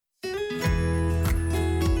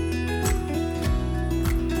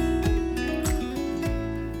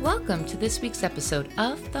Welcome to this week's episode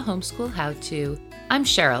of the Homeschool How-To. I'm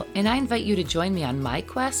Cheryl, and I invite you to join me on my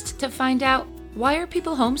quest to find out, why are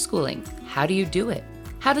people homeschooling? How do you do it?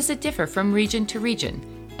 How does it differ from region to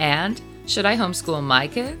region? And should I homeschool my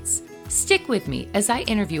kids? Stick with me as I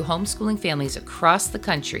interview homeschooling families across the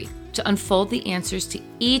country to unfold the answers to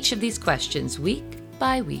each of these questions week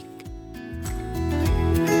by week.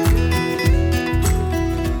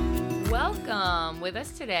 Welcome. With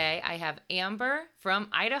us today, I have Amber from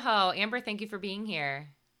Idaho. Amber, thank you for being here.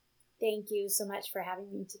 Thank you so much for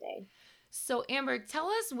having me today. So Amber, tell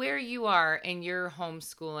us where you are in your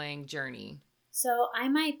homeschooling journey. So I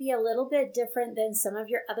might be a little bit different than some of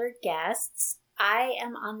your other guests. I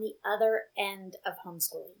am on the other end of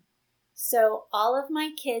homeschooling. So all of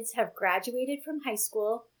my kids have graduated from high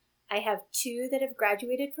school. I have 2 that have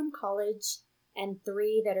graduated from college and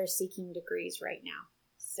 3 that are seeking degrees right now.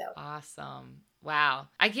 So awesome. Wow.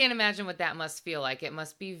 I can't imagine what that must feel like. It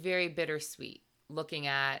must be very bittersweet looking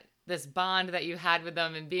at this bond that you had with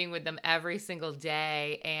them and being with them every single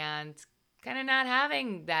day and kind of not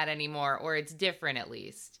having that anymore, or it's different at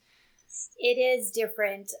least. It is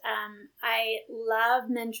different. I love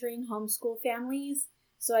mentoring homeschool families,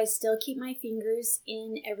 so I still keep my fingers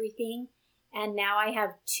in everything. And now I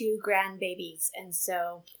have 2 grandbabies, and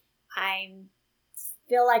so I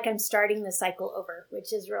feel like I'm starting the cycle over,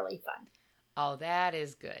 which is really fun. Oh, that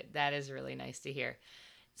is good. That is really nice to hear.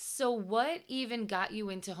 So what even got you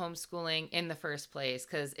into homeschooling in the first place?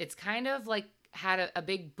 Because it's kind of like had a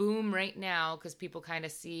big boom right now because people kind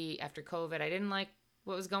of see after COVID, I didn't like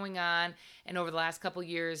what was going on. And over the last couple of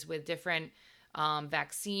years with different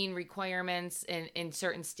vaccine requirements in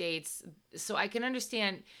certain states. So I can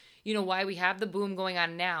understand, why we have the boom going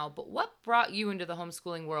on now. But what brought you into the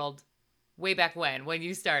homeschooling world way back when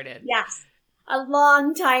you started? Yes, a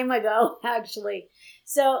long time ago, actually.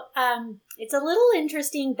 So it's a little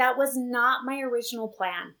interesting. That was not my original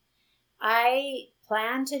plan. I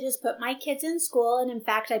planned to just put my kids in school. And in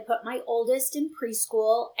fact, I put my oldest in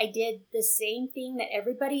preschool. I did the same thing that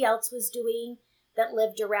everybody else was doing that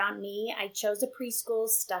lived around me. I chose a preschool,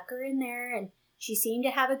 stuck her in there, and she seemed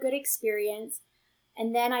to have a good experience.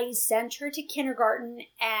 And then I sent her to kindergarten,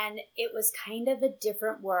 and it was kind of a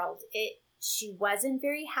different world. She wasn't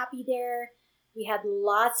very happy there. We had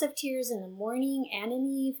lots of tears in the morning and in the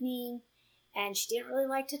evening, and she didn't really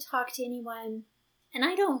like to talk to anyone. And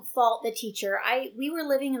I don't fault the teacher. We were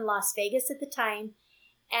living in Las Vegas at the time,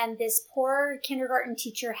 and this poor kindergarten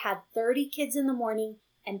teacher had 30 kids in the morning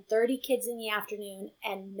and 30 kids in the afternoon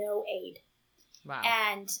and no aid. Wow.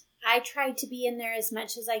 And I tried to be in there as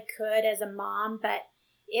much as I could as a mom, but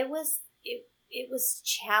it was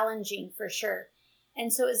challenging for sure.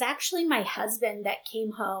 And so it was actually my husband that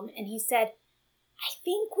came home and he said, I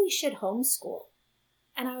think we should homeschool.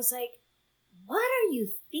 And I was like, what are you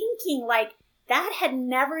thinking? Like, that had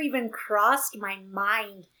never even crossed my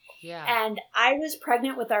mind. Yeah. And I was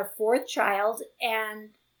pregnant with our 4th child,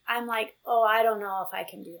 and I'm like, oh, I don't know if I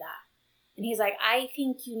can do that. And he's like, I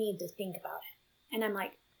think you need to think about it. And I'm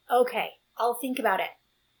like, okay, I'll think about it.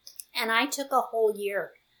 And I took a whole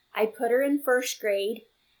year. I put her in 1st grade.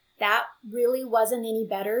 That really wasn't any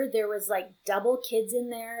better. There was like double kids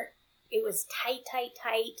in there. It was tight.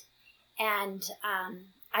 And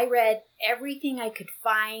I read everything I could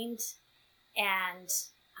find. And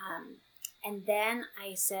then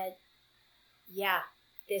I said, yeah,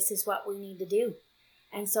 this is what we need to do.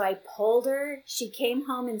 And so I pulled her. She came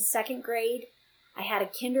home in 2nd grade. I had a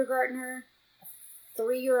kindergartner, a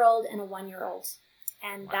 3-year-old, and a 1-year-old.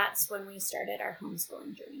 And wow. That's when we started our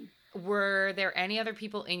homeschooling journey. Were there any other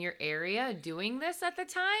people in your area doing this at the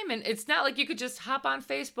time? And it's not like you could just hop on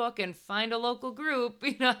Facebook and find a local group.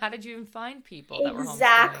 How did you even find people that were homeschooling?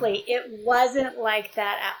 Exactly. It wasn't like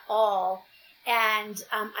that at all. And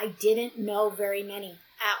I didn't know very many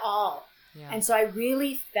at all. Yeah. And so I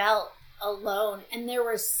really felt alone. And there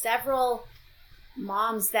were several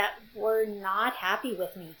moms that were not happy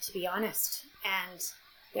with me, to be honest. And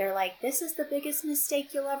they're like, this is the biggest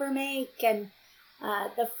mistake you'll ever make. And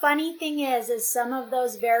the funny thing is some of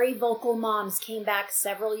those very vocal moms came back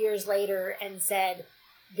several years later and said,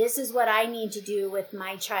 this is what I need to do with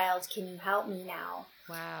my child. Can you help me now?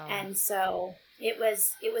 Wow. And so it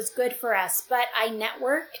was good for us. But I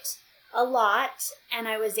networked a lot, and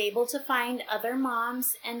I was able to find other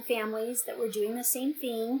moms and families that were doing the same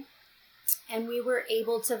thing. And we were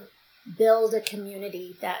able to build a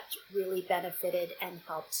community that really benefited and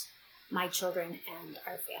helped my children and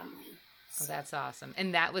our family. Oh, that's awesome.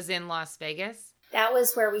 And that was in Las Vegas? That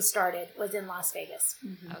was where we started, was in Las Vegas.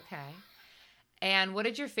 Mm-hmm. Okay. And what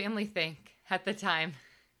did your family think at the time?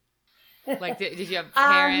 Like, did you have Um,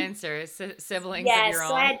 parents or siblings of your yes,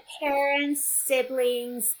 so I own? had parents,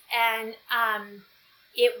 siblings, and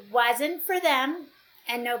it wasn't for them,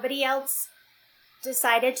 and nobody else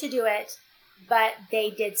decided to do it, but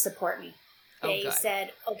they did support me. Oh, They good.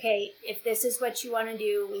 said, okay, if this is what you want to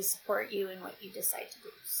do, we support you in what you decide to do.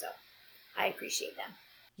 So I appreciate them.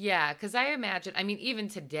 Yeah, because I imagine, I mean, even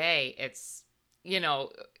today, it's, you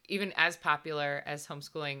know, even as popular as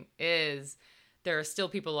homeschooling is, there are still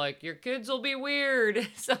people like, your kids will be weird.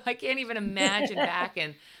 So I can't even imagine back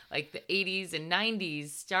in like the 80s and 90s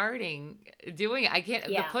starting doing it. I can't,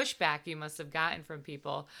 the Yeah. pushback you must have gotten from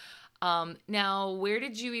people. Now, where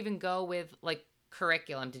did you even go with like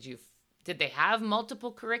curriculum? Did they have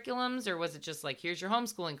multiple curriculums, or was it just like, here's your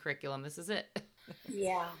homeschooling curriculum, this is it?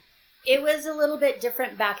 Yeah. It was a little bit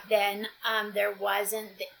different back then. There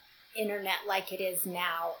wasn't the internet like it is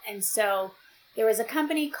now. And so there was a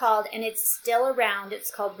company called, and it's still around, it's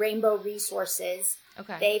called Rainbow Resources.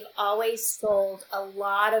 Okay. They've always sold a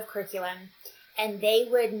lot of curriculum, and they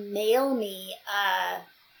would mail me a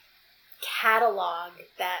catalog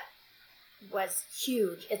that was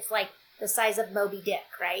huge. It's like the size of Moby Dick,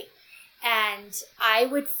 right? And I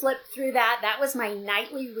would flip through that. That was my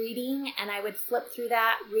nightly reading, and I would flip through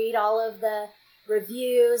that, read all of the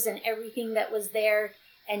reviews and everything that was there,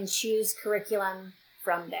 and choose curriculum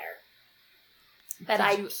from there. But Did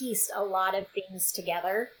I you pieced a lot of things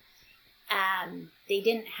together. They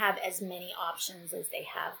didn't have as many options as they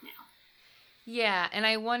have now. Yeah, and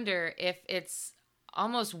I wonder if it's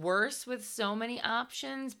almost worse with so many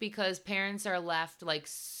options because parents are left like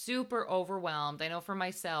super overwhelmed. I know for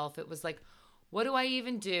myself, it was like, what do I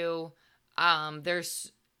even do?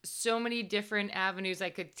 There's so many different avenues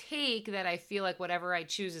I could take that I feel like whatever I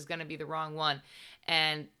choose is going to be the wrong one.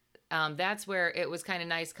 And that's where it was kind of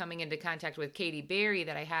nice coming into contact with Katie Berry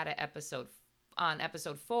that I had on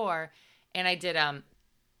episode 4, and I did an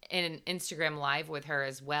Instagram live with her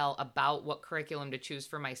as well about what curriculum to choose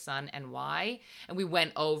for my son and why. And we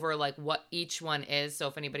went over like what each one is. So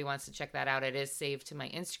if anybody wants to check that out, it is saved to my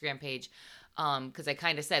Instagram page. Because I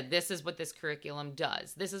kind of said, this is what this curriculum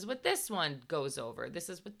does. This is what this one goes over. This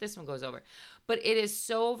is what this one goes over. But it is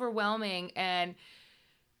so overwhelming. And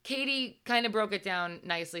Katie kind of broke it down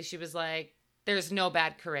nicely. She was like, there's no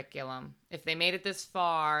bad curriculum. If they made it this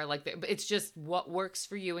far, like it's just what works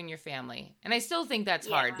for you and your family. And I still think that's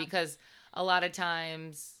hard Yeah. because a lot of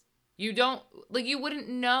times you don't like you wouldn't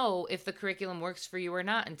know if the curriculum works for you or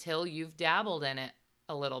not until you've dabbled in it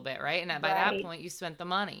a little bit, right? And by that Right. point you spent the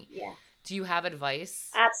money. Yeah. Do you have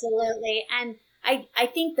advice? Absolutely. And I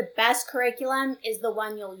think the best curriculum is the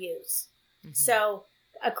one you'll use. Mm-hmm. So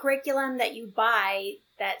a curriculum that you buy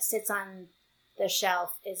that sits on the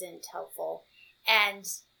shelf isn't helpful. And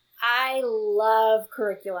I love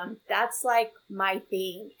curriculum. That's like my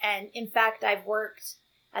thing. And in fact, I've worked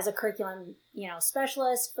as a curriculum,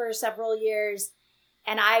 specialist for several years,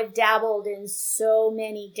 and I've dabbled in so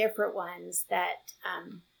many different ones that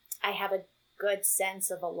I have a good sense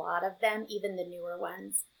of a lot of them, even the newer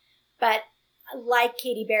ones. But like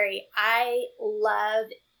Katie Berry, I love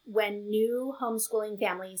when new homeschooling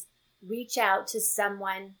families reach out to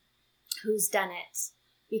someone who's done it,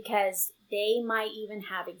 because they might even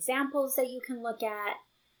have examples that you can look at.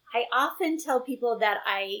 I often tell people that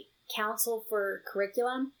I counsel for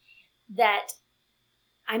curriculum that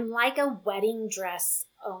I'm like a wedding dress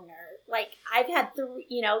owner. Like I've had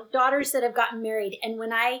daughters that have gotten married, and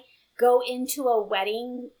when I go into a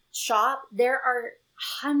wedding shop, there are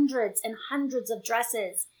hundreds and hundreds of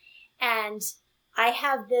dresses. And I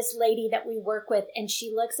have this lady that we work with, and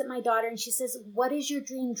she looks at my daughter and she says, "What is your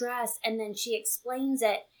dream dress?" And then she explains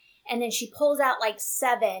it. And then she pulls out like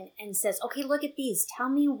 7 and says, "Okay, look at these. Tell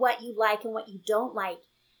me what you like and what you don't like."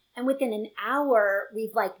 And within an hour,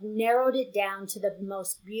 we've like narrowed it down to the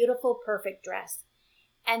most beautiful, perfect dress.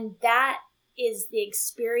 And that is the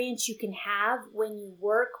experience you can have when you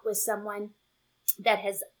work with someone that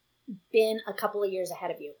has been a couple of years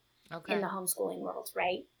ahead of you in the homeschooling world,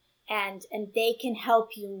 right? And they can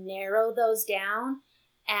help you narrow those down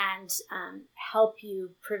and help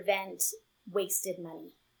you prevent wasted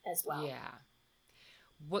money as well. Yeah.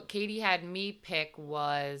 What Katie had me pick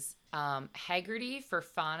was Haggerty for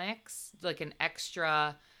phonics, like an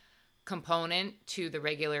extra component to the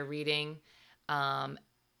regular reading.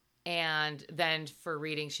 And then for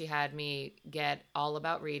reading, she had me get All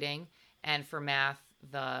About Reading, and for math,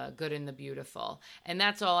 The Good and the Beautiful. And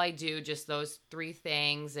that's all I do, just those 3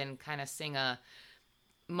 things, and kind of sing a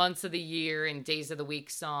months of the year and days of the week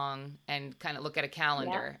song and kind of look at a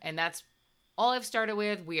calendar. Yeah. And that's all I've started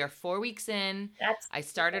with, we are 4 weeks in. That's I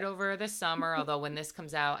started over the summer, although when this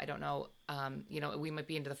comes out, I don't know, we might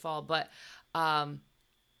be into the fall, but I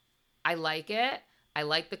like it. I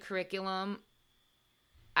like the curriculum.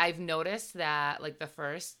 I've noticed that like the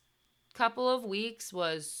first couple of weeks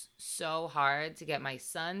was so hard to get my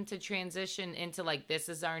son to transition into like, this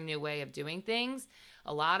is our new way of doing things.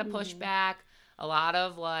 A lot of pushback, a lot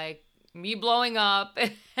of like me blowing up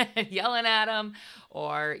and yelling at him,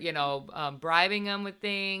 or, bribing him with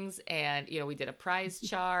things. And, we did a prize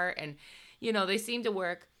chart, and, they seem to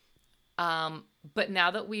work. But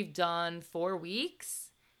now that we've done 4 weeks,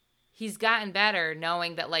 he's gotten better,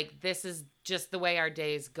 knowing that like, this is just the way our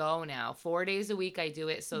days go now. 4 days a week I do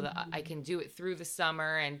it so that I can do it through the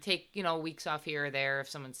summer and take, weeks off here or there if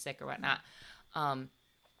someone's sick or whatnot.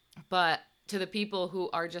 But to the people who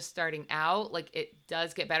are just starting out, like, it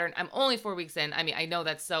does get better. And I'm only 4 weeks in. I mean, I know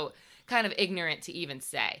that's so kind of ignorant to even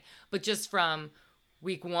say, but just from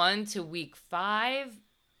week 1 to week 5,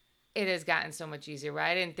 it has gotten so much easier.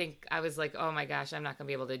 Right? I didn't think, I was like, oh my gosh, I'm not going to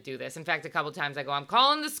be able to do this. In fact, a couple times I go, I'm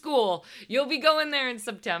calling the school. You'll be going there in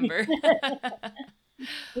September.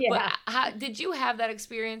 Yeah. But did you have that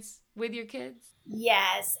experience with your kids?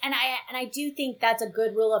 Yes. And I do think that's a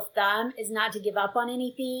good rule of thumb, is not to give up on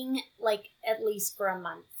anything, like at least for a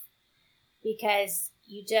month, because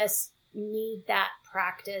you just need that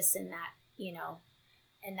practice and that,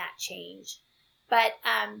 and that change. But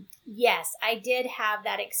yes, I did have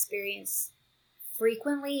that experience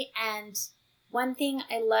frequently. And one thing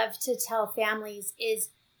I love to tell families is,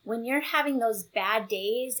 when you're having those bad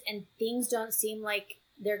days and things don't seem like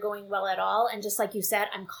they're going well at all, and just like you said,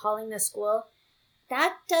 I'm calling the school,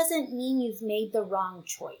 that doesn't mean you've made the wrong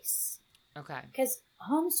choice. Okay. Because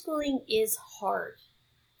homeschooling is hard.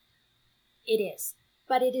 It is.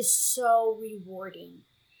 But it is so rewarding.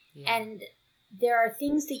 Yeah. And there are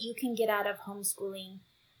things that you can get out of homeschooling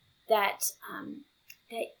that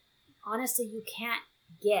honestly you can't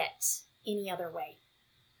get any other way.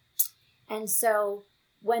 And so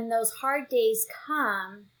when those hard days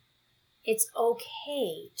come, it's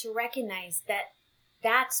okay to recognize that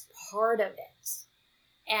that's part of it,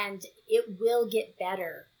 and it will get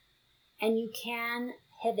better, and you can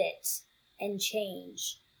pivot and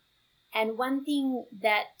change. And one thing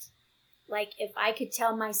that, like, if I could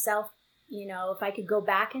tell myself, if I could go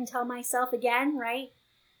back and tell myself again, right,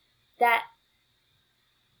 that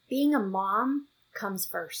being a mom comes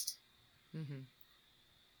first. Mm-hmm.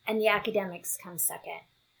 And the academics come second.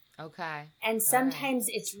 Okay. And sometimes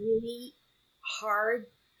it's really hard.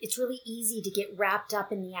 It's really easy to get wrapped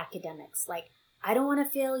up in the academics. Like, I don't want to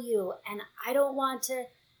fail you, and I don't want to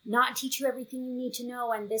not teach you everything you need to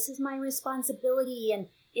know, and this is my responsibility, and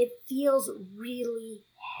it feels really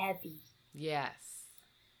heavy. Yes.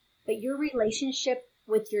 But your relationship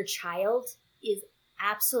with your child is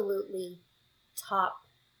absolutely top.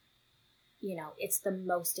 It's the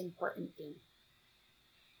most important thing.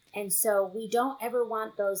 And so we don't ever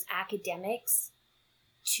want those academics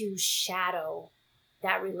to shadow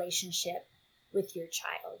that relationship with your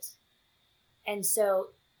child. And so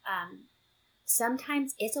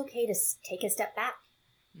sometimes it's okay to take a step back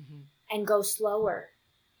and go slower.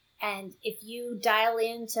 And if you dial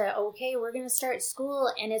into, okay, we're going to start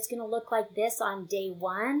school and it's going to look like this on day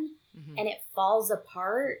 1 and it falls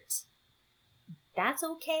apart, that's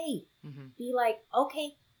okay. Be like,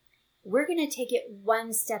 okay, we're going to take it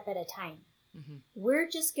one step at a time. We're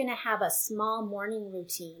just going to have a small morning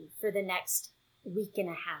routine for the next week and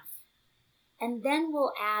a half. And then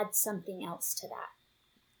we'll add something else to that.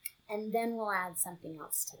 And then we'll add something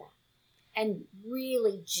else to that. And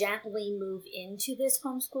really gently move into this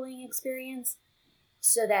homeschooling experience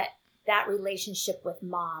so that that relationship with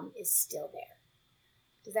mom is still there.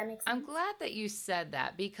 Does that make sense? I'm glad that you said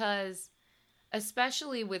that, because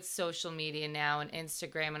especially with social media now and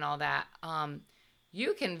Instagram and all that,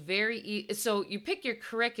 you can so you pick your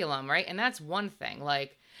curriculum, right? And that's one thing.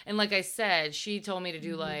 Like I said, she told me to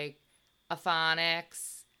do like a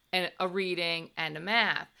phonics and a reading and a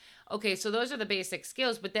math. Okay, so those are the basic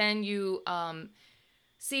skills, but then you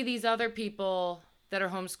see these other people that are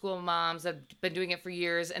homeschool moms that have been doing it for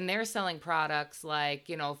years, and they're selling products like,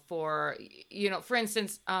 for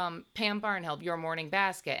instance, Pam Barnhill, Your Morning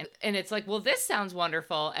Basket. And it's like, well, this sounds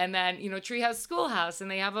wonderful. And then, Treehouse Schoolhouse, and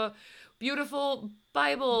they have a beautiful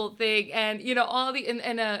Bible thing, and, all the,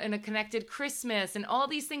 and a connected Christmas, and all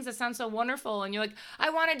these things that sound so wonderful. And you're like,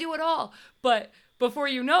 I want to do it all. But before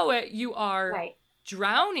you know it, you are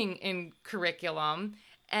drowning in curriculum.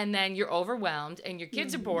 And then you're overwhelmed and your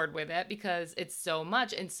kids are bored with it because it's so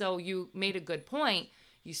much. And so you made a good point.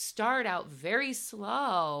 You start out very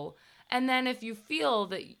slow. And then if you feel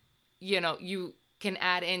that you can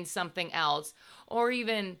add in something else, or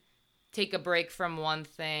even take a break from one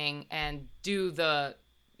thing and do a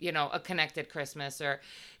connected Christmas or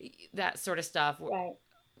that sort of stuff. Right.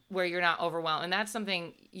 Where you're not overwhelmed. And that's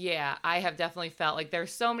something, I have definitely felt like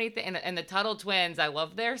there's so many things. And the Tuttle twins, I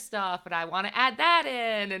love their stuff, and I want to add that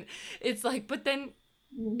in. And it's like, but then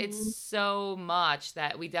it's so much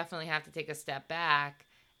that we definitely have to take a step back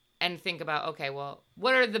and think about, okay, well,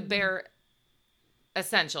 what are the bare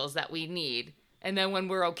essentials that we need? And then when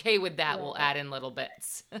we're okay with that, we'll add in little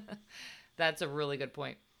bits. That's a really good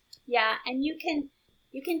point. Yeah. And you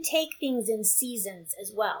can take things in seasons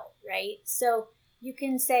as well, right? So you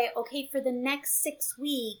can say, okay, for the next 6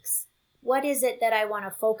 weeks, what is it that I want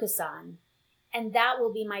to focus on? And that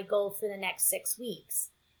will be my goal for the next 6 weeks.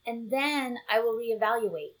 And then I will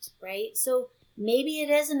reevaluate, right? So maybe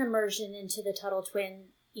it is an immersion into the Tuttle Twin,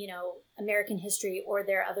 American history or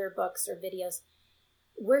their other books or videos.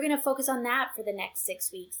 We're going to focus on that for the next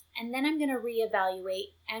 6 weeks. And then I'm going to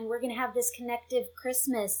reevaluate, and we're going to have this connective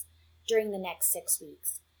Christmas during the next 6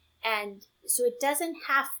 weeks. And so it doesn't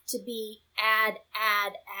have to be add.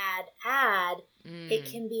 It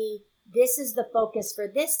can be, this is the focus for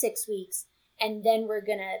this 6 weeks, and then we're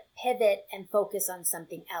going to pivot and focus on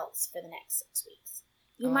something else for the next 6 weeks.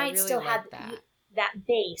 You might really still have that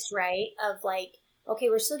base, right? Of like, okay,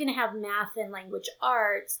 we're still going to have math and language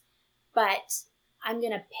arts, but I'm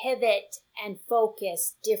going to pivot and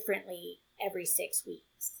focus differently every 6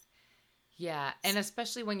 weeks. Yeah, and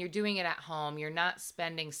especially when you're doing it at home, you're not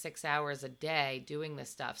spending 6 hours a day doing this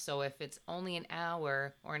stuff. So if it's only an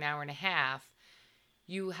hour or an hour and a half,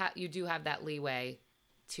 you do have that leeway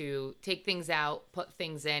to take things out, put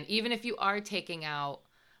things in. Even if you are taking out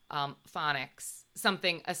phonics,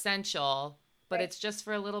 something essential, but it's just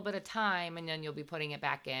for a little bit of time, and then you'll be putting it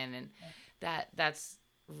back in, and that's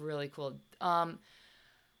really cool.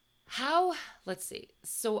 Let's see.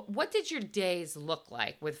 So what did your days look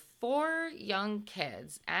like with 4 young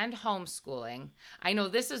kids and homeschooling? I know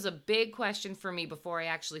this is a big question for me before I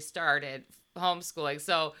actually started homeschooling.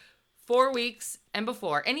 So 4 weeks and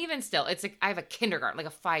before, and even still, I have a kindergarten,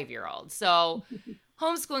 like a 5-year-old. So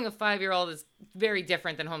homeschooling a 5-year-old is very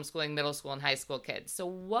different than homeschooling middle school and high school kids. So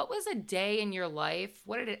what was a day in your life?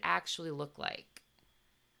 What did it actually look like?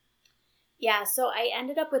 Yeah, so I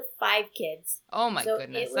ended up with 5 kids. Oh my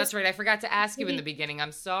goodness. That's right. I forgot to ask you in the beginning.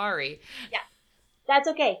 I'm sorry. Yeah, that's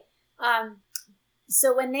okay.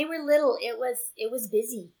 So when they were little, it was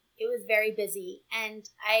busy. It was very busy. And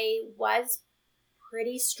I was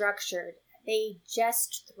pretty structured. They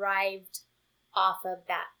just thrived off of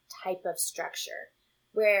that type of structure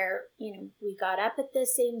where, we got up at the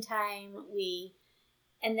same time.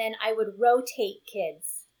 And then I would rotate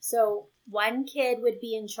kids. So one kid would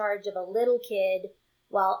be in charge of a little kid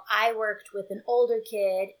while I worked with an older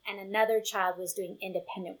kid, and another child was doing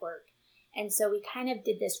independent work. And so we kind of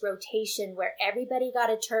did this rotation where everybody got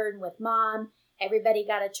a turn with mom, everybody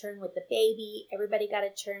got a turn with the baby, everybody got a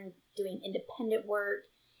turn doing independent work,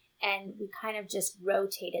 and we kind of just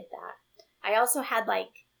rotated that. I also had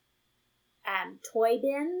toy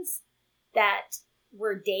bins that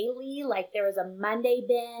were daily, like there was a Monday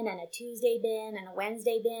bin and a Tuesday bin and a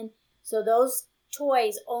Wednesday bin. So those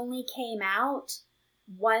toys only came out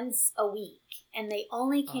once a week, and they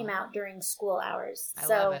only came out during school hours. I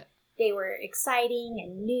love it. They were exciting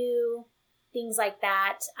and new, things like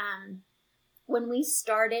that. When we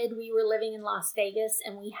started, we were living in Las Vegas,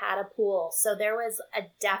 and we had a pool. So there was a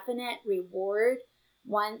definite reward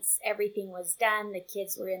once everything was done. The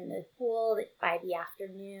kids were in the pool by the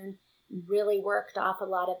afternoon. Really worked off a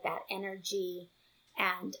lot of that energy,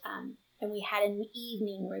 and we had an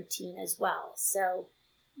evening routine as well. So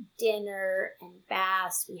dinner and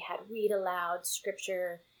baths, we had read aloud,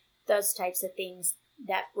 scripture, those types of things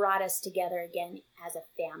that brought us together again as a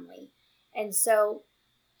family. And so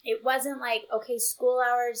it wasn't like, okay, school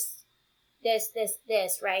hours, this,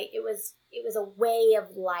 right? It was a way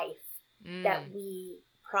of life that we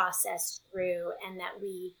processed through and that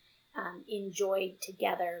we enjoyed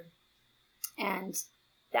together. And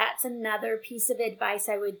that's another piece of advice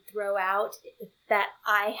I would throw out that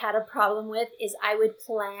I had a problem with, is I would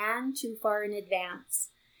plan too far in advance.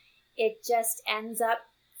 It just ends up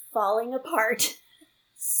falling apart.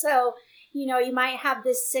 So, you might have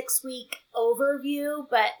this 6-week overview,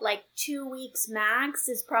 but 2 weeks max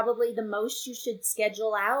is probably the most you should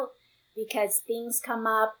schedule out, because things come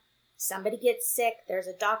up, somebody gets sick, there's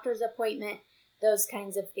a doctor's appointment, those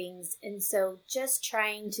kinds of things. And so just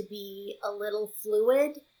trying to be a little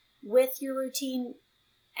fluid with your routine.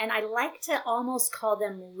 And I like to almost call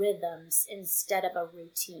them rhythms instead of a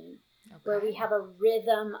routine, where we have a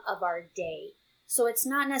rhythm of our day. So it's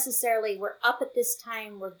not necessarily we're up at this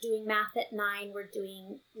time, we're doing math at 9, we're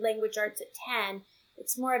doing language arts at 10.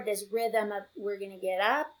 It's more of this rhythm of we're going to get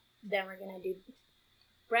up, then we're going to do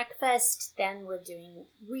breakfast, then we're doing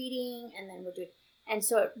reading, and then we're doing... And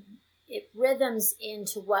so it rhythms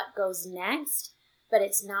into what goes next, but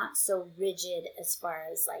it's not so rigid as far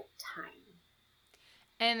as like time.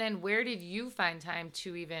 And then where did you find time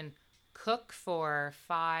to even cook for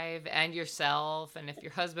 5 and yourself? And if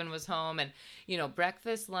your husband was home and,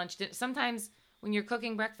 breakfast, lunch, sometimes when you're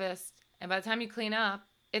cooking breakfast and by the time you clean up,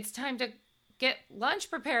 it's time to get lunch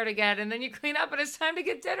prepared again. And then you clean up and it's time to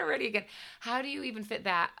get dinner ready again. How do you even fit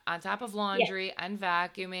that on top of laundry and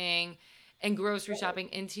vacuuming and grocery shopping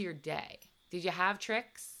into your day? Did you have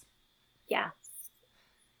tricks? Yeah.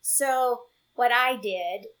 So what I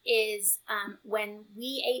did is when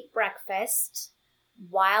we ate breakfast,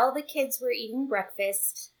 while the kids were eating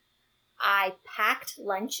breakfast, I packed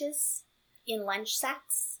lunches in lunch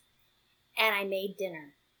sacks and I made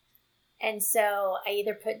dinner. And so I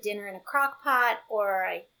either put dinner in a crock pot or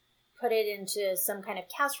I put it into some kind of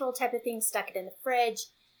casserole type of thing, stuck it in the fridge.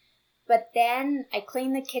 But then I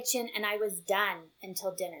cleaned the kitchen and I was done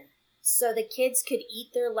until dinner. So the kids could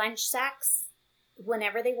eat their lunch sacks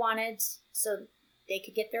whenever they wanted. So they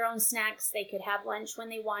could get their own snacks. They could have lunch when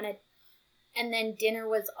they wanted. And then dinner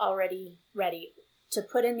was already ready to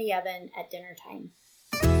put in the oven at dinner time.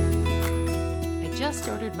 I just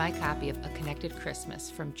ordered my copy of A Connected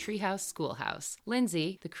Christmas from Treehouse Schoolhouse.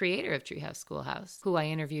 Lindsay, the creator of Treehouse Schoolhouse, who I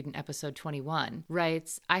interviewed in episode 21,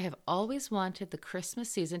 writes, I have always wanted the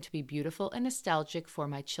Christmas season to be beautiful and nostalgic for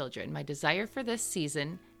my children. My desire for this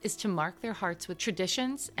season is to mark their hearts with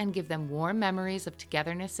traditions and give them warm memories of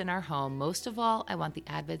togetherness in our home. Most of all, I want the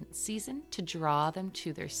Advent season to draw them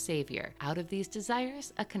to their Savior. Out of these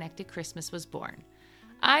desires, A Connected Christmas was born.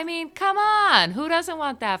 I mean, come on! Who doesn't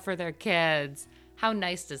want that for their kids? How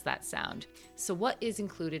nice does that sound? So what is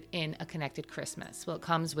included in A Connected Christmas? Well, it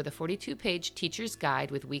comes with a 42-page teacher's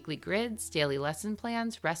guide with weekly grids, daily lesson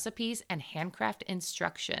plans, recipes, and handcraft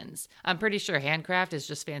instructions. I'm pretty sure handcraft is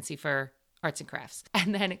just fancy for arts and crafts.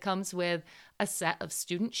 And then it comes with a set of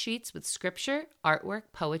student sheets with scripture, artwork,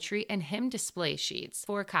 poetry, and hymn display sheets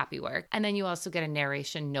for copywork. And then you also get a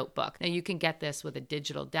narration notebook. Now you can get this with a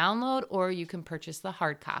digital download or you can purchase the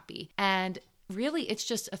hard copy. And really, it's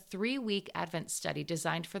just a 3-week Advent study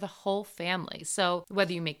designed for the whole family. So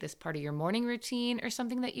whether you make this part of your morning routine or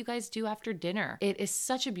something that you guys do after dinner, it is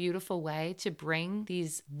such a beautiful way to bring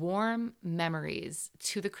these warm memories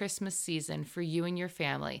to the Christmas season for you and your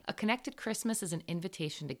family. A Connected Christmas is an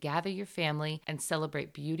invitation to gather your family and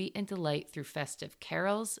celebrate beauty and delight through festive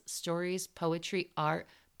carols, stories, poetry, art,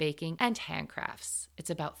 baking, and handcrafts. It's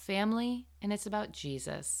about family and it's about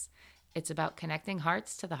Jesus. It's about connecting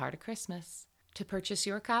hearts to the heart of Christmas. To purchase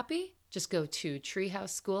your copy, just go to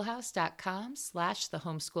treehouseschoolhouse.com/the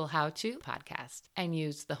Homeschool How-To podcast and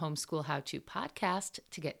use the Homeschool How-To podcast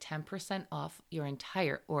to get 10% off your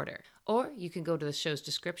entire order. Or you can go to the show's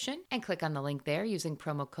description and click on the link there using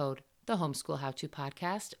promo code the Homeschool How-To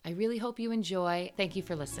podcast. I really hope you enjoy. Thank you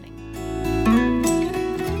for listening.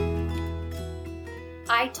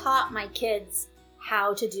 I taught my kids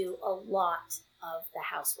how to do a lot of the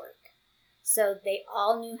housework. So they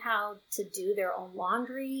all knew how to do their own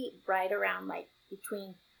laundry right around I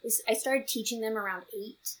started teaching them around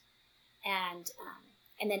 8. And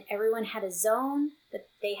then everyone had a zone that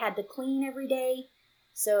they had to clean every day.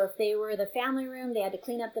 So if they were the family room, they had to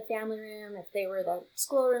clean up the family room. If they were the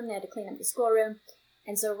schoolroom, they had to clean up the schoolroom.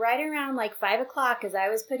 And so right around 5 o'clock, as I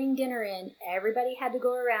was putting dinner in, everybody had to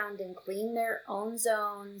go around and clean their own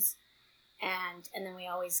zones. And then we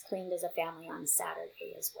always cleaned as a family on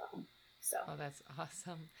Saturday as well. So. Oh, that's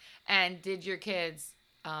awesome. And did your kids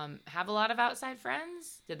have a lot of outside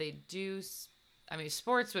friends? Did they do,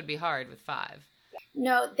 sports would be hard with 5.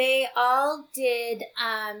 No, they all did,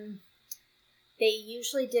 they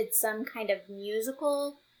usually did some kind of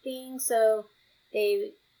musical thing. So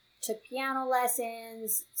they took piano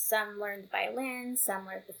lessons, some learned violin, some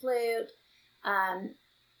learned the flute.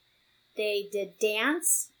 They did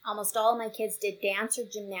dance. Almost all of my kids did dance or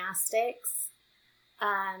gymnastics.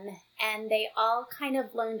 And they all kind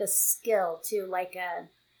of learned a skill too, like a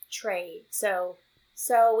trade. So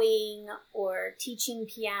sewing or teaching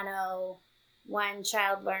piano. One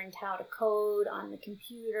child learned how to code on the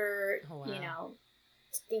computer, oh, wow.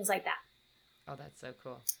 Things like that. Oh, that's so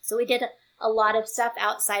cool. So we did a lot of stuff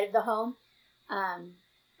outside of the home.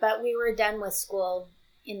 But we were done with school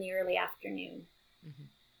in the early afternoon. Mm-hmm.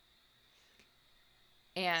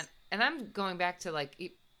 And I'm going back to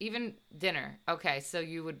even dinner. Okay, so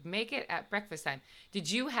you would make it at breakfast time. Did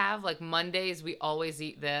you have like Mondays we always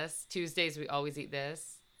eat this, Tuesdays we always eat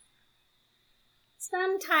this?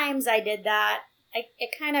 Sometimes I did that. It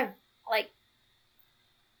kind of like,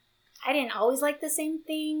 I didn't always like the same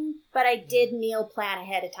thing, but I did meal plan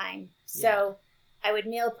ahead of time. So I would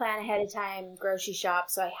meal plan ahead of time, grocery shop,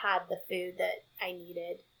 so I had the food that I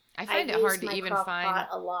needed. I find it hard to even find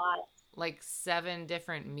a lot. like 7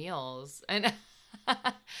 different meals. And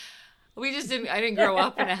I didn't grow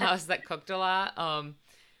up in a house that cooked a lot.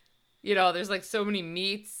 There's like so many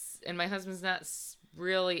meats, and my husband's not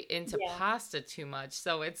really into pasta too much.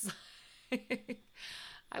 So it's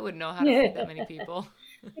I wouldn't know how to feed that many people.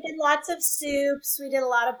 We did lots of soups. We did a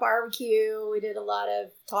lot of barbecue. We did a lot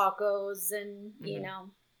of tacos and,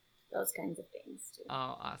 those kinds of things too.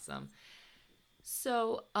 Oh, awesome.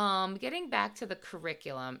 So, getting back to the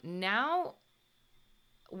curriculum, now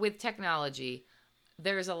with technology,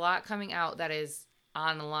 there's a lot coming out that is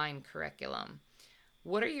online curriculum.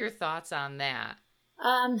 What are your thoughts on that?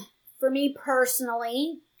 For me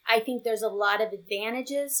personally, I think there's a lot of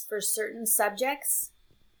advantages for certain subjects,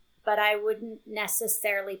 but I wouldn't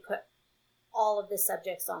necessarily put all of the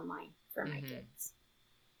subjects online for my kids.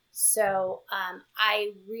 So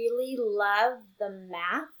I really love the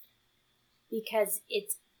math because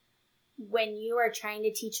it's when you are trying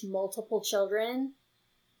to teach multiple children,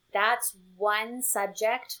 that's one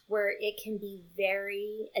subject where it can be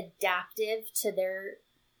very adaptive to their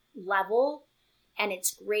level, and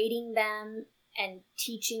it's grading them and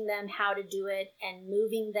teaching them how to do it and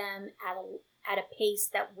moving them at a pace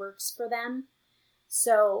that works for them.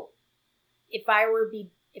 So if I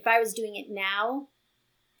was doing it now,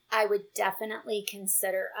 I would definitely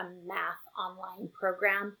consider a math online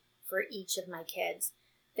program for each of my kids.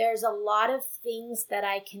 There's a lot of things that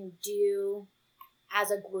I can do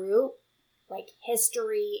as a group, like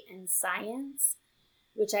history and science,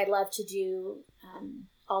 which I love to do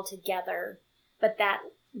all together. But that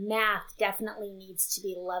math definitely needs to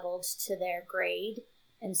be leveled to their grade.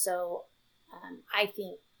 And so I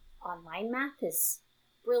think online math is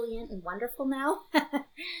brilliant and wonderful now.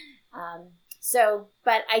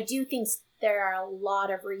 But I do think there are a lot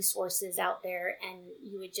of resources out there, and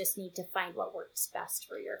you would just need to find what works best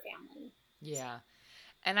for your family. Yeah.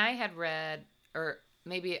 And I had read, or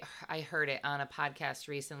maybe I heard it on a podcast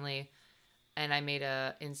recently, and I made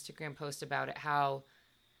a Instagram post about it,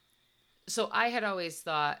 so I had always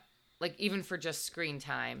thought, like, even for just screen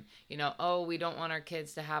time, we don't want our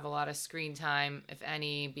kids to have a lot of screen time, if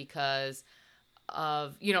any, because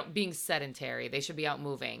of, being sedentary. They should be out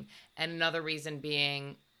moving. And another reason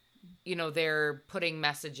being, they're putting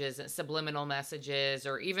messages, subliminal messages,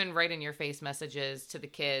 or even right in your face messages to the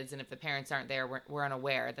kids. And if the parents aren't there, we're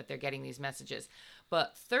unaware that they're getting these messages.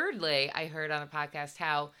 But thirdly, I heard on a podcast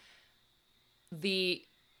how the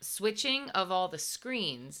switching of all the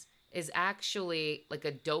screens is actually like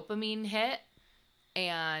a dopamine hit.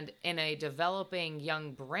 And in a developing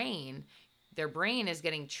young brain, their brain is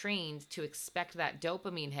getting trained to expect that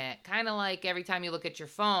dopamine hit. Kind of like every time you look at your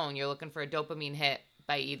phone, you're looking for a dopamine hit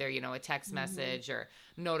by either, a text message or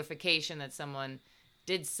notification that someone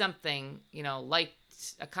did something,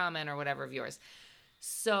 liked a comment or whatever of yours.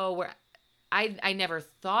 So I never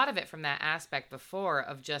thought of it from that aspect before,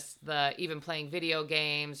 of just even playing video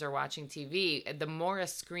games or watching TV. The more a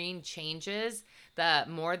screen changes, the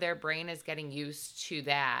more their brain is getting used to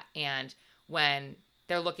that. And when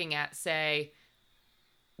they're looking at, say,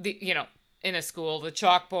 in a school, the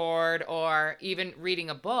chalkboard, or even reading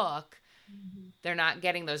a book, they're not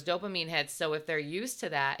getting those dopamine hits. So if they're used to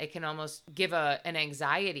that, it can almost give an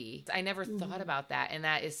anxiety. I never thought about that. And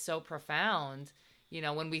that is so profound,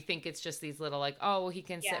 when we think it's just these little, like, oh, he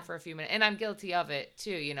can sit for a few minutes. And I'm guilty of it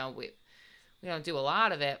too. We don't do a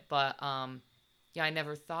lot of it, but I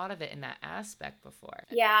never thought of it in that aspect before.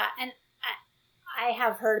 Yeah. And I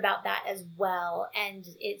have heard about that as well. And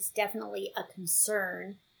it's definitely a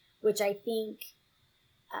concern, which I think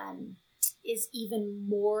is even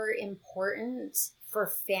more important for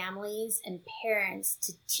families and parents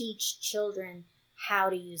to teach children how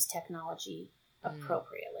to use technology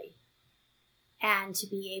appropriately and to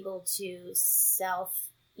be able to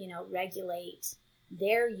regulate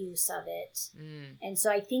their use of it. And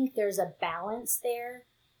so I think there's a balance there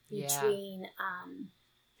between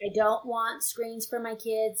I don't want screens for my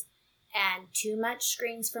kids and too much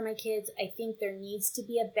screens for my kids. I think there needs to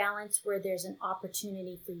be a balance where there's an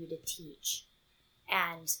opportunity for you to teach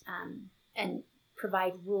and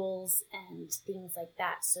provide rules and things like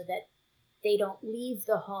that, so that they don't leave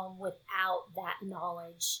the home without that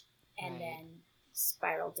knowledge and then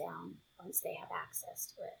spiral down once they have access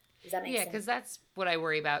to it. Does that make Yeah, sense? because that's what I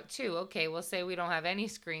worry about too. Okay, we'll say we don't have any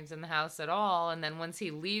screens in the house at all, and then once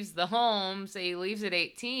he leaves the home, say he leaves at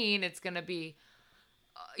 18, it's going to be,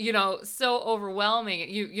 so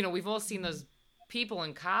overwhelming. We've all seen those people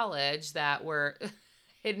in college that were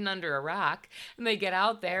hidden under a rock, and they get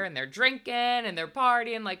out there and they're drinking and they're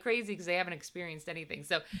partying like crazy because they haven't experienced anything.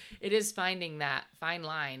 So it is finding that fine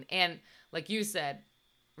line. And like you said,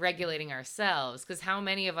 regulating ourselves, because how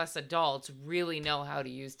many of us adults really know how to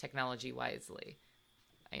use technology wisely?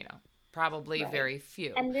 Probably Right. very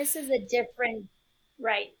few. And this is a different,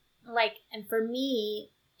 right? Like, and for me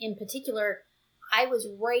in particular, I was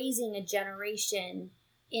raising a generation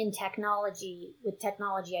in technology with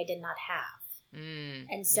technology I did not have.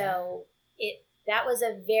 And so that was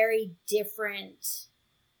a very different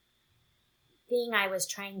thing I was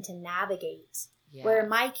trying to navigate. Yeah. Where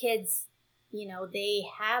my kids, they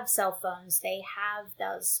have cell phones, they have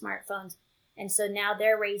those smartphones. And so now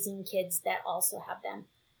they're raising kids that also have them.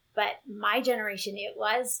 But my generation, it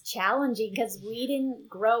was challenging because we didn't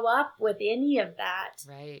grow up with any of that.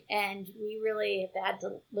 Right. And we really have had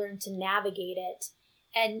to learn to navigate it.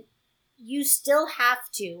 And you still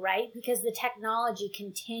have to, right? Because the technology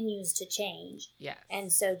continues to change. Yes.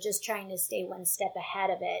 And so just trying to stay one step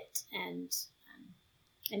ahead of it and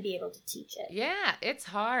be able to teach it. Yeah, it's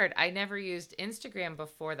hard. I never used Instagram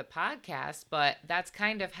before the podcast, but that's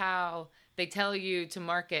kind of how they tell you to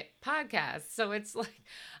market podcasts. So it's like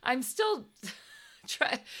I'm still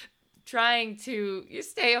trying to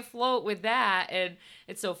stay afloat with that. And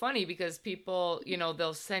it's so funny because people,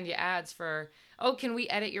 they'll send you ads for, oh, can we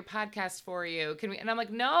edit your podcast for you? Can we? And I'm like,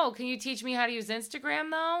 no, can you teach me how to use Instagram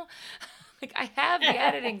though? Like I have the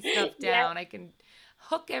editing stuff down. I can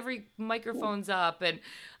hook every microphones up and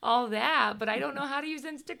all that, but I don't know how to use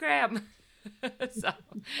Instagram. So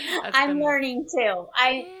I'm learning too.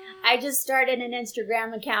 I just started an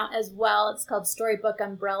Instagram account as well. It's called Storybook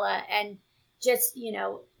Umbrella, and just,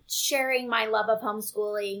 sharing my love of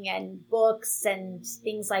homeschooling and books and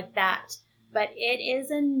things like that. But it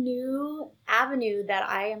is a new avenue that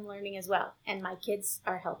I am learning as well, and my kids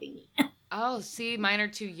are helping me. Oh, see, mine are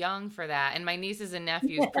too young for that. And my nieces and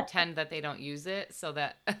nephews pretend that they don't use it so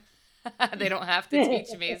that they don't have to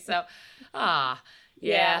teach me. So, one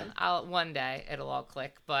day it'll all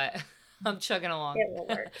click, but I'm chugging along. It will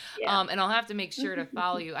work. Yeah. And I'll have to make sure to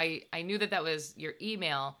follow you. I knew that was your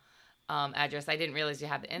email address. I didn't realize you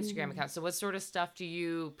had the Instagram account. So what sort of stuff do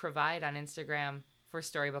you provide on Instagram for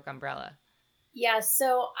Storybook Umbrella? Yeah,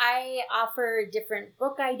 so I offer different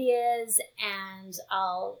book ideas, and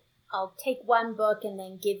I'll take one book and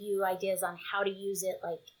then give you ideas on how to use it,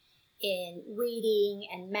 like in reading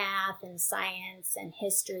and math and science and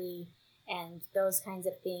history and those kinds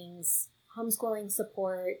of things. Homeschooling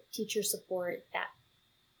support, teacher support, that.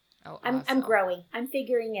 Oh, awesome. I'm growing. I'm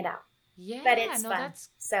figuring it out. Yeah, but it's fun.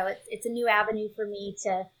 So it's a new avenue for me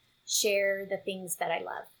to share the things that I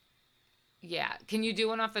love. Yeah. Can you do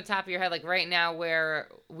one off the top of your head, like right now where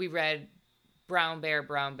we read Brown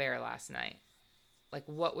Bear last night? Like,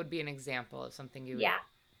 what would be an example of something you would... Yeah.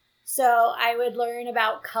 So I would learn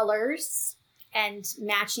about colors and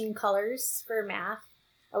matching colors for math.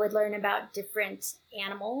 I would learn about different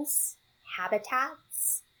animals,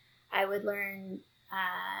 habitats. I would learn,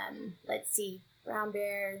 brown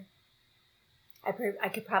bear. I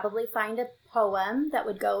could probably find a poem that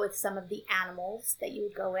would go with some of the animals that you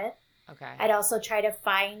would go with. Okay. I'd also try to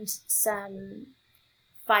find some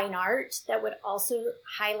fine art that would also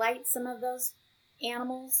highlight some of those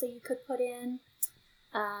animals that you could put in.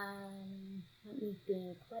 Let me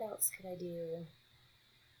think. What else could I do?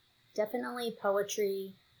 Definitely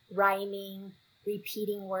poetry, rhyming,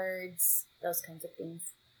 repeating words, those kinds of things.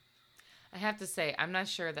 I have to say, I'm not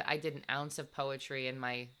sure that I did an ounce of poetry in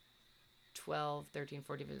my 12, 13,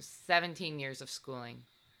 14, 17 years of schooling.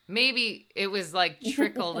 Maybe it was like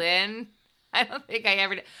trickled in. I don't think I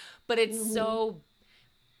ever did. But it's so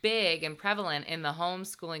big and prevalent in the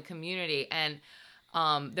homeschooling community. And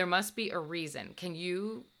there must be a reason. Can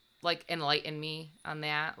you enlighten me on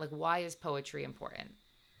that? Like, why is poetry important?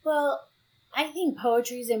 Well, I think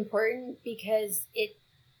poetry is important because it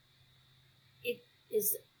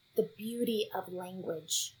is the beauty of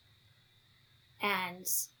language. And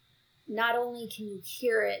not only can you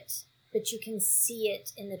hear it, but you can see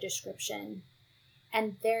it in the description.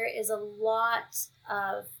 And there is a lot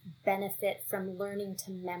of benefit from learning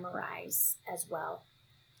to memorize as well.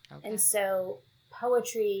 Okay. And so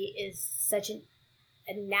poetry is such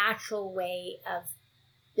a natural way of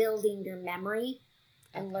building your memory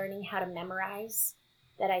and learning how to memorize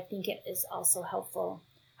that I think it is also helpful.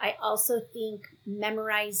 I also think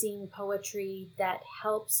memorizing poetry that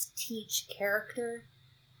helps teach character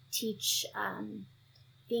teach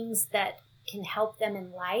things that can help them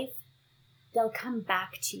in life, they'll come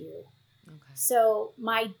back to you. Okay. So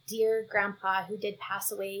my dear grandpa, who did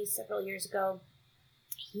pass away several years ago,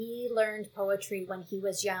 he learned poetry when he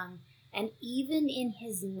was young. And even in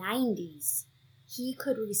his 90s, he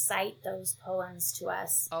could recite those poems to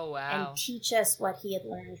us. Oh, wow. And teach us what he had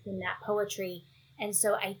learned from that poetry. And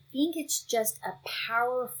so I think it's just a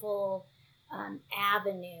powerful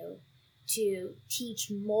avenue to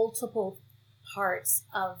teach multiple parts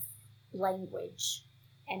of language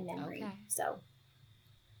and memory. Okay. So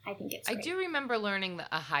I think it's great. I do remember learning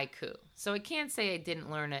a haiku, so I can't say I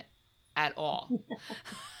didn't learn it at all.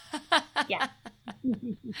 Yeah.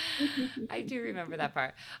 I do remember that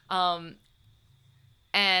part.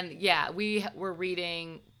 And yeah, we were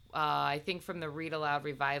reading, I think from the Read Aloud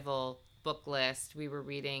Revival book list, we were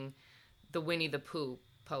reading the Winnie the Pooh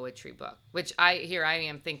poetry book, which I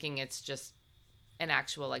am thinking it's just an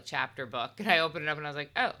actual like chapter book. And I opened it up and I was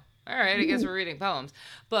like, oh, all right, I guess we're reading poems.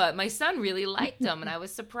 But my son really liked them and I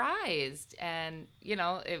was surprised. And, you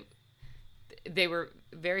know, they were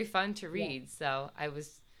very fun to read. Yeah. So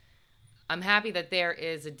I'm happy that there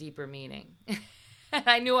is a deeper meaning.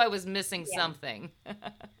 I knew I was missing something.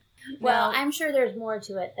 Well, I'm sure there's more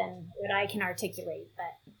to it than what I can articulate.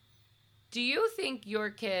 But do you think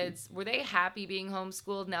your kids, were they happy being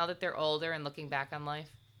homeschooled now that they're older and looking back on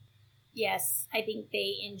life? Yes, I think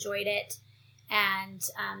they enjoyed it. And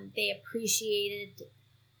they appreciated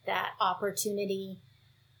that opportunity.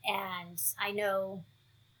 And I know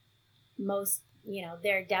most,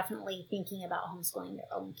 they're definitely thinking about homeschooling their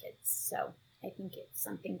own kids. So I think it's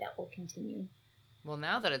something that will continue. Well,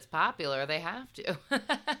 now that it's popular, they have to.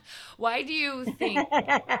 Why do you think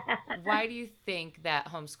that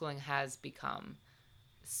homeschooling has become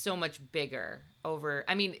so much bigger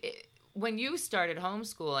when you started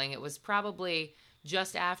homeschooling, it was probably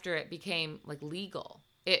just after it became like legal.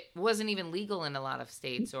 It wasn't even legal in a lot of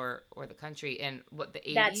states or the country in the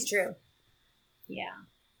 80s. That's true. Yeah.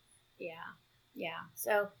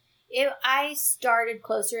 So I started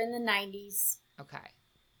closer in the 90s. Okay.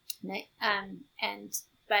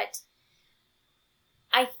 But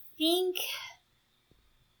I think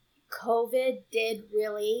COVID did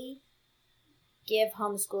really give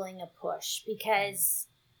homeschooling a push because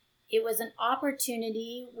it was an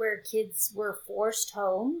opportunity where kids were forced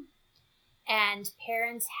home and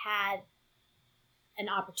parents had an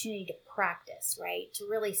opportunity to practice, right? To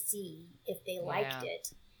really see if they liked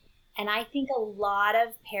it. And I think a lot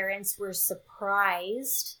of parents were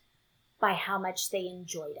surprised by how much they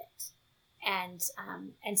enjoyed it.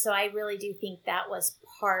 And so I really do think that was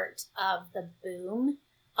part of the boom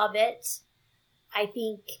of it. I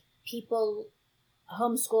think people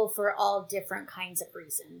homeschool for all different kinds of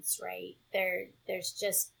reasons, right? There's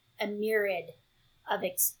just a myriad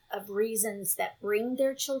of reasons that bring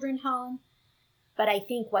their children home. But I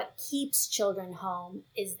think what keeps children home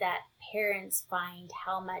is that parents find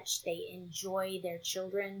how much they enjoy their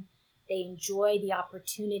children. They enjoy the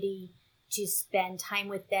opportunity to spend time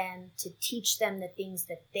with them, to teach them the things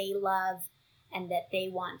that they love and that they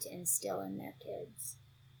want to instill in their kids.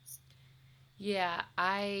 Yeah,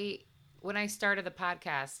 when I started the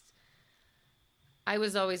podcast, I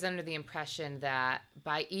was always under the impression that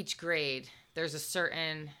by each grade, there's a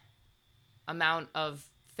certain amount of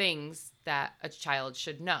things that a child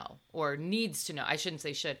should know or needs to know. I shouldn't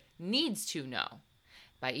say should, needs to know.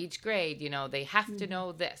 By each grade, they have to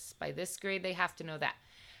know this. By this grade, they have to know that.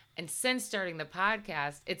 And since starting the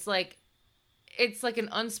podcast, it's like an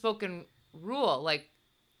unspoken rule. Like,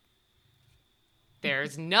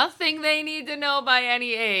 there's nothing they need to know by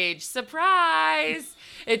any age. Surprise!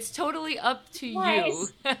 It's totally up to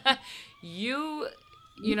you.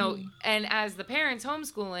 And as the parents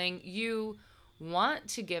homeschooling, you want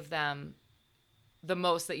to give them the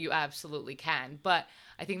most that you absolutely can. But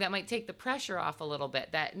I think that might take the pressure off a little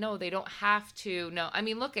bit that, no, they don't have to know. I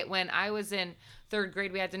mean, look at when I was in third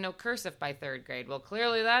grade, we had to know cursive by third grade. Well,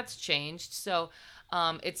 clearly that's changed. So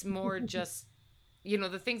it's more just,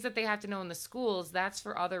 the things that they have to know in the schools, that's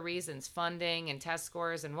for other reasons, funding and test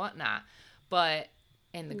scores and whatnot. But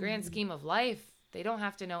in the grand scheme of life, they don't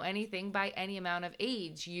have to know anything by any amount of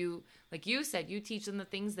age. Like you said, you teach them the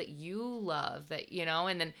things that you love,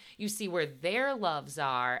 and then you see where their loves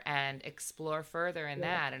are and explore further in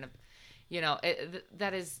that. And,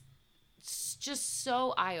 that is just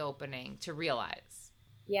so eye-opening to realize.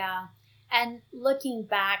 Yeah. And looking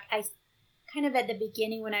back, I kind of at the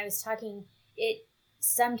beginning when I was talking,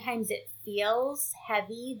 sometimes it feels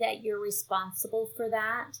heavy that you're responsible for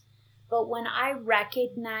that. But when I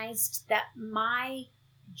recognized that my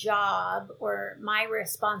job or my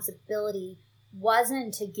responsibility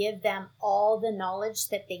wasn't to give them all the knowledge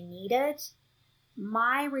that they needed.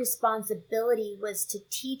 My responsibility was to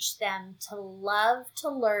teach them to love to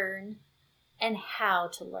learn and how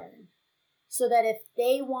to learn, so that if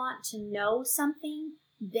they want to know something,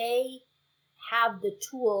 they have the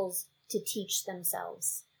tools to teach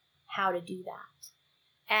themselves how to do that.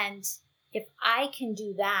 And if I can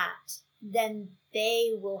do that, then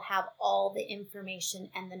they will have all the information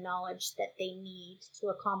and the knowledge that they need to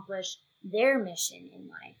accomplish their mission in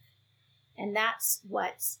life. And that's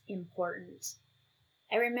what's important.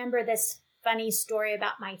 I remember this funny story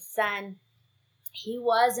about my son. He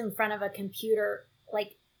was in front of a computer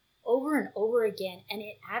like over and over again, and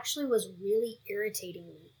it actually was really irritating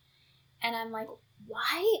me. And I'm like,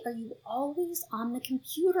 why are you always on the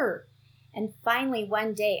computer? And finally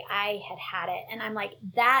one day I had it, and I'm like,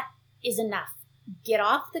 that is enough. Get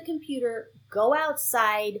off the computer, go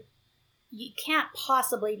outside. You can't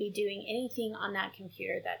possibly be doing anything on that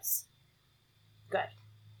computer that's good.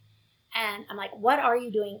 And I'm like, what are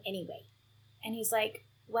you doing anyway? And he's like,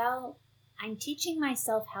 well, I'm teaching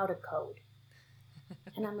myself how to code.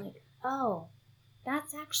 And I'm like, oh,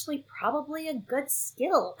 that's actually probably a good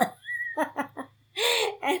skill.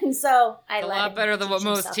 And so I let him. A lot better than what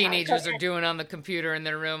most teenagers are doing on the computer in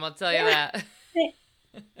their room, I'll tell you that.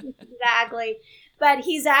 Exactly. But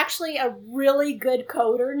he's actually a really good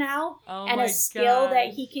coder now, and a skill that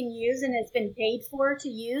he can use and has been paid for to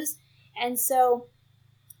use. And so,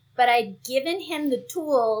 but I'd given him the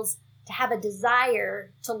tools to have a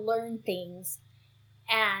desire to learn things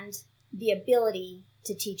and the ability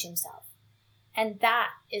to teach himself. And that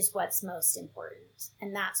is what's most important.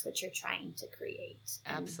 And that's what you're trying to create.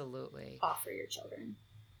 Absolutely. Offer your children.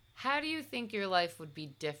 How do you think your life would be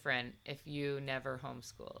different if you never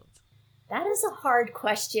homeschooled? That is a hard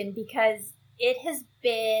question because it has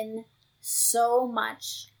been so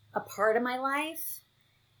much a part of my life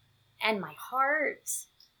and my heart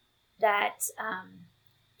that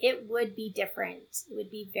it would be different. It would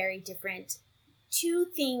be very different. Two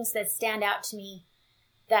things that stand out to me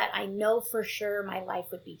that I know for sure my life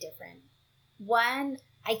would be different. One,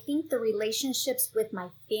 I think the relationships with my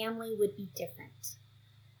family would be different.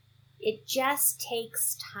 It just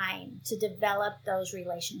takes time to develop those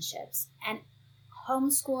relationships. And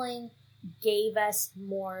homeschooling gave us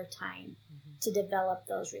more time to develop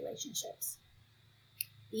those relationships.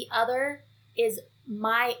 The other is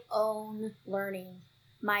my own learning,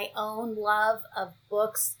 my own love of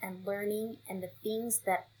books and learning, and the things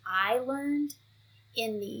that I learned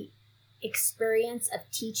in the experience of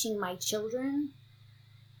teaching my children.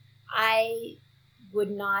 I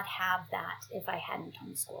would not have that if I hadn't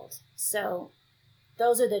homeschooled. So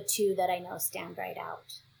those are the two that I know stand right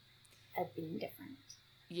out as being different.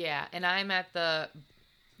 Yeah, and I'm at the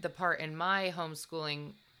part in my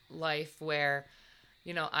homeschooling life where,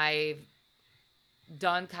 you know, I've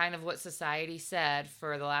done kind of what society said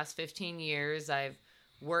for the last 15 years. I've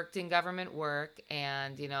worked in government work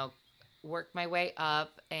and, you know, worked my way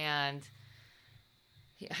up and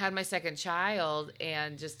had my second child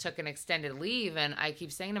and just took an extended leave. And I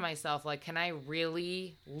keep saying to myself, like, can I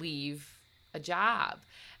really leave a job?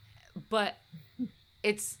 But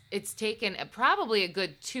it's taken probably a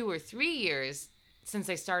good 2 or 3 years since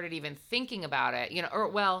I started even thinking about it, you know, or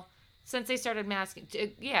well, since they started masking,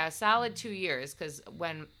 yeah, a solid 2 years. Cause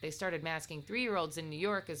when they started masking 3-year-olds in New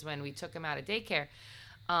York is when we took them out of daycare.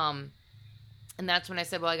 And that's when I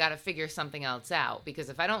said, well, I got to figure something else out, because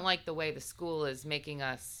if I don't like the way the school is making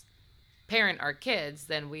us parent our kids,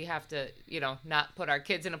 then we have to, you know, not put our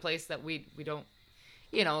kids in a place that we don't,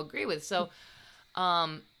 you know, agree with. So,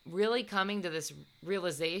 really coming to this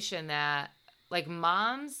realization that, like,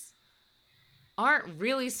 moms aren't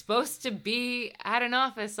really supposed to be at an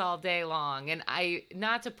office all day long. And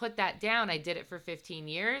not to put that down, I did it for 15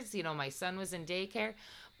 years. You know, my son was in daycare,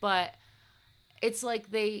 but it's like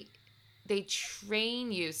they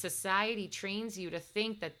train you, society trains you to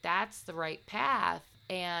think that that's the right path.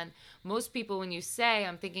 And most people, when you say,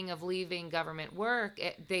 I'm thinking of leaving government work,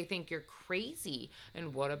 they think you're crazy.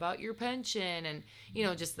 And what about your pension? And, you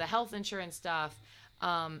know, just the health insurance stuff.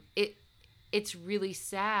 It's really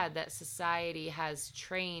sad that society has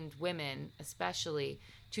trained women, especially,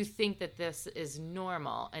 to think that this is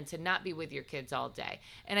normal and to not be with your kids all day.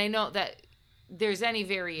 And I know that there's any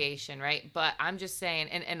variation, right? But I'm just saying,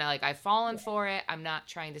 and like, I've fallen for it. I'm not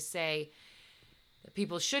trying to say that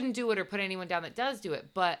people shouldn't do it or put anyone down that does do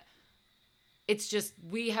it, but it's just,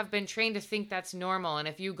 we have been trained to think that's normal. And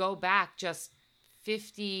if you go back just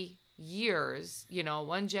 50 years, you know,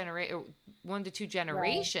 1 to 2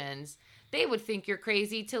 generations, they would think you're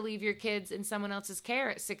crazy to leave your kids in someone else's care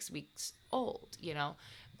at 6 weeks old, you know,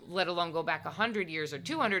 let alone go back 100 years or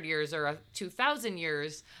 200 years or 2,000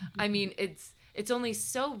 years. I mean, it's only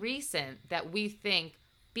so recent that we think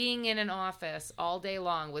being in an office all day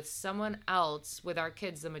long with someone else with our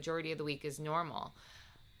kids the majority of the week is normal.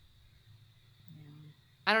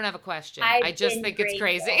 I don't have a question. I just think it's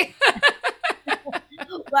crazy.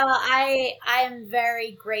 Well, I am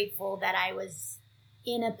very grateful that I was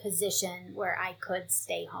in a position where I could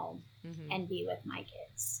stay home and be with my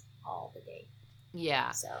kids all the day.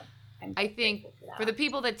 Yeah. So I think for the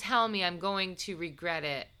people that tell me I'm going to regret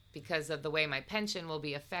it because of the way my pension will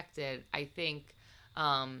be affected, I think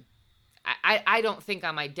I don't think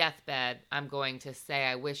on my deathbed I'm going to say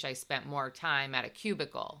I wish I spent more time at a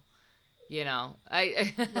cubicle. You know,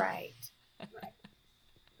 Right.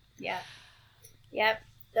 Yeah. Yep.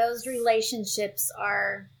 Those relationships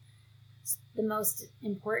are the most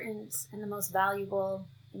important and the most valuable.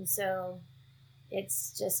 And so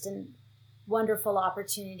it's just a wonderful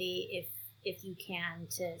opportunity if you can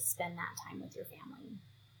to spend that time with your family.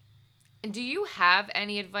 And do you have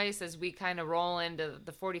any advice as we kind of roll into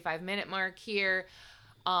the 45-minute mark here?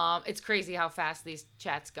 It's crazy how fast these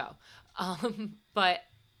chats go. But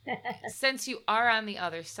since you are on the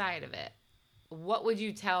other side of it, what would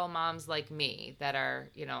you tell moms like me that are,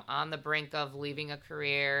 you know, on the brink of leaving a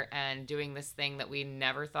career and doing this thing that we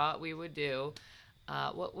never thought we would do?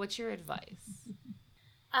 What's your advice?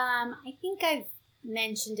 I think I've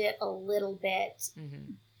mentioned it a little bit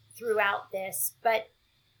throughout this, but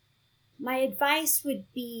my advice would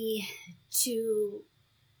be to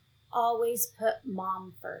always put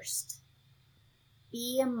mom first.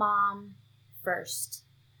 Be a mom first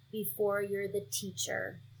before you're the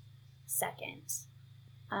teacher second.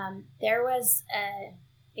 There was an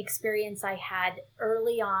experience I had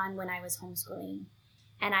early on when I was homeschooling,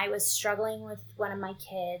 and I was struggling with one of my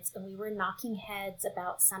kids, and we were knocking heads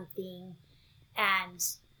about something, and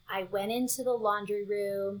I went into the laundry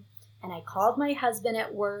room, and I called my husband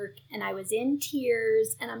at work, and I was in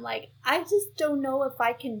tears, and I'm like, I just don't know if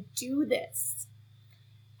I can do this.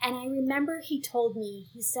 And I remember he told me,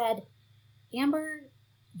 he said, Amber,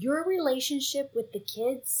 your relationship with the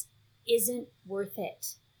kids isn't worth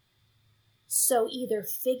it. So either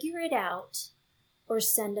figure it out or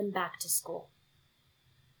send them back to school.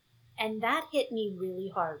 And that hit me really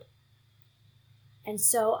hard. And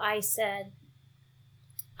so I said,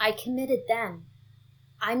 I committed then.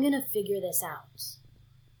 I'm going to figure this out.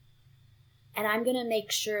 And I'm going to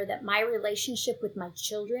make sure that my relationship with my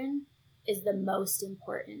children is the most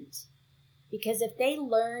important. Because if they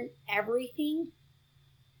learn everything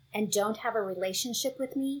and don't have a relationship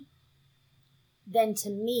with me, then to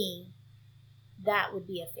me, that would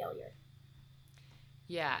be a failure.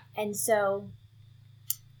 Yeah. And so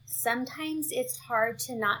sometimes it's hard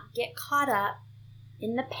to not get caught up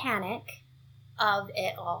in the panic of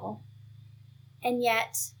it all. And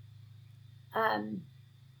yet,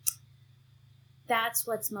 that's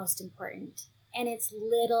what's most important. And it's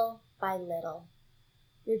little by little.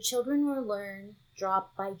 Your children will learn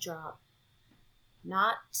drop by drop.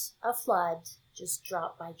 Not a flood, just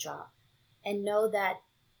drop by drop. And know that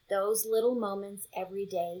those little moments every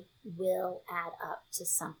day will add up to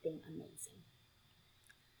something amazing.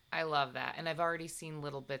 I love that. And I've already seen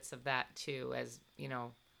little bits of that too. As, you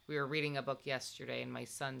know, we were reading a book yesterday and my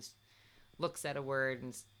son looks at a word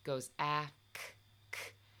and goes, and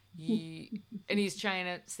he's trying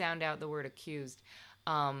to sound out the word accused.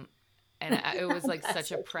 And it was like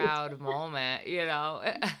such a proud moment, you know?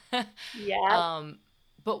 Yeah.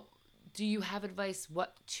 But do you have advice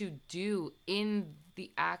what to do in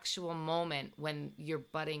the actual moment when you're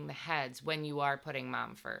butting the heads, when you are putting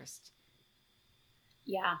mom first?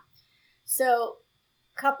 Yeah. So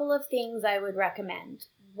a couple of things I would recommend.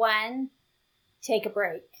 One, take a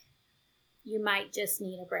break. You might just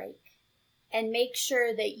need a break. And make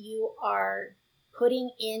sure that you are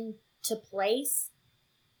putting into place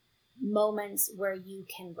moments where you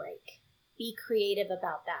can break. Be creative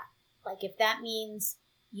about that. Like if that means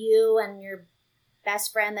you and your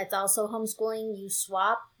best friend that's also homeschooling, you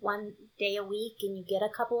swap one day a week and you get a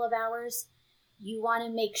couple of hours, you want to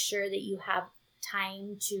make sure that you have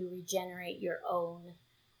time to regenerate your own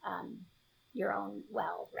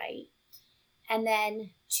well, right? And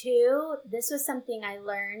then 2, this was something I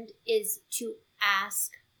learned, is to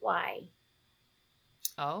ask why.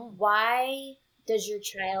 Oh. Why does your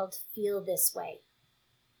child feel this way?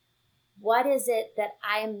 What is it that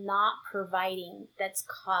I am not providing that's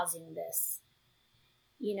causing this?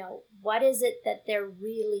 You know, what is it that they're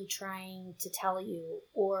really trying to tell you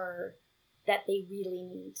or that they really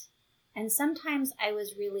need? And sometimes I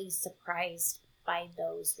was really surprised by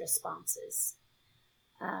those responses.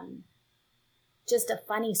 just a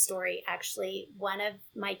funny story, actually. One of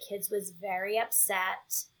my kids was very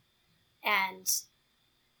upset and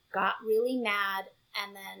got really mad.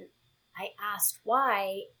 And then I asked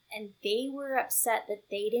why, and they were upset that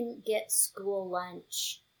they didn't get school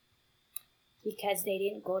lunch because they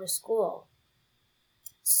didn't go to school.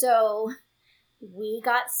 So we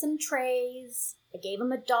got some trays. I gave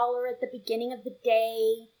them $1 at the beginning of the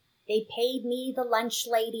day. They paid me, the lunch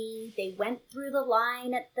lady. They went through the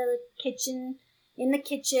line at the kitchen, in the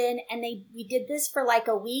kitchen, and we did this for like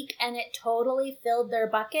a week, and it totally filled their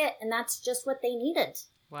bucket, and that's just what they needed.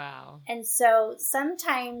 Wow. And so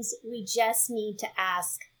sometimes we just need to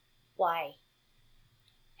ask why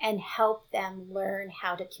and help them learn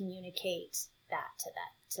how to communicate that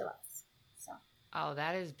to us. So. Oh,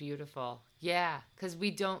 that is beautiful. Yeah, because we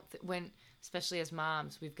don't, especially as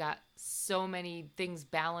moms, we've got so many things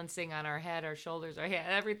balancing on our head, our shoulders, our head,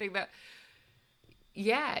 everything that,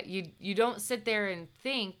 you don't sit there and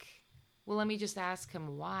think, well, let me just ask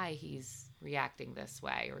him why he's reacting this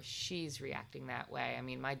way or she's reacting that way. I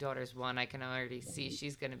mean, my daughter's 1. I can already see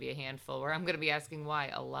she's going to be a handful where I'm going to be asking why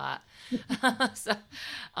a lot. So,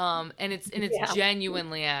 and it's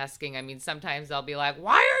genuinely asking. I mean, sometimes I'll be like,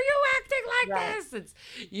 why are you acting like this?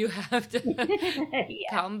 You have to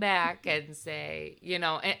come back and say,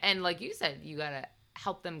 and like you said, you got to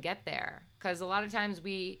help them get there. Because a lot of times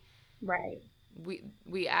we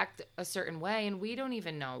act a certain way and we don't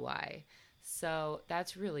even know why. So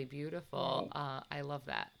that's really beautiful. Right. I love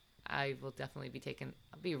that. I will definitely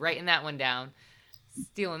I'll be writing that one down,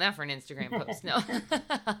 stealing that for an Instagram post. No,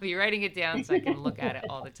 I'll be writing it down so I can look at it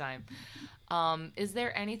all the time. Is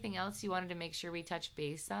there anything else you wanted to make sure we touch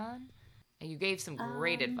base on? And you gave some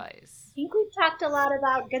great advice. I think we've talked a lot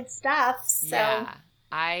about good stuff. So yeah,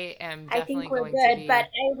 I am definitely I think we're going good, to be... but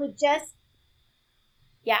I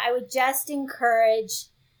would just encourage,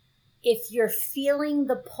 if you're feeling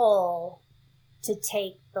the pull, to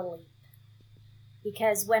take the leap.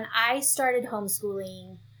 Because when I started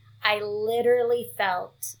homeschooling, I literally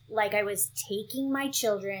felt like I was taking my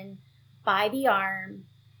children by the arm.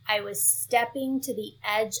 I was stepping to the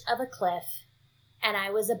edge of a cliff, and I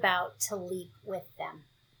was about to leap with them.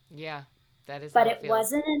 Yeah, that is. But it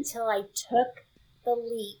wasn't until I took the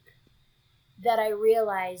leap that I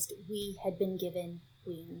realized we had been given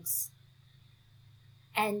wings.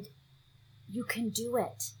 And you can do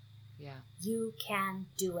it. Yeah. You can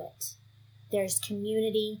do it. There's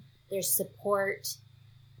community, there's support,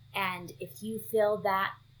 and if you feel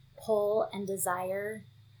that pull and desire,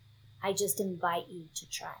 I just invite you to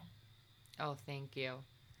try. Oh, thank you.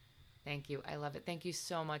 Thank you. I love it. Thank you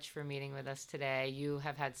so much for meeting with us today. You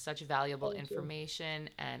have had such valuable information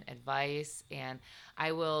and advice, and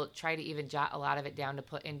I will try to even jot a lot of it down to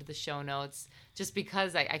put into the show notes, just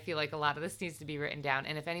because I feel like a lot of this needs to be written down.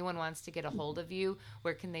 And if anyone wants to get a hold of you,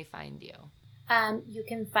 where can they find you? You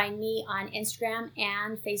can find me on Instagram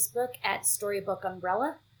and Facebook at Storybook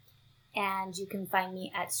Umbrella, and you can find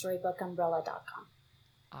me at storybookumbrella.com.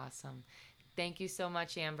 Awesome. Thank you so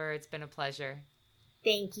much, Amber. It's been a pleasure.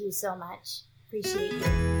 Thank you so much. Appreciate you.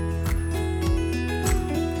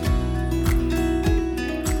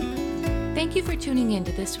 Thank you for tuning in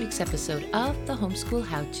to this week's episode of the Homeschool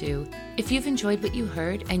How-To. If you've enjoyed what you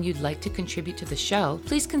heard and you'd like to contribute to the show,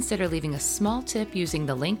 please consider leaving a small tip using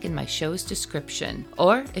the link in my show's description.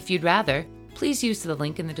 Or, if you'd rather, please use the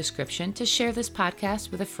link in the description to share this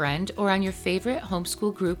podcast with a friend or on your favorite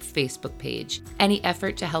homeschool group Facebook page. Any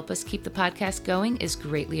effort to help us keep the podcast going is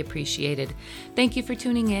greatly appreciated. Thank you for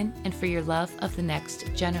tuning in and for your love of the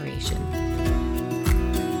next generation.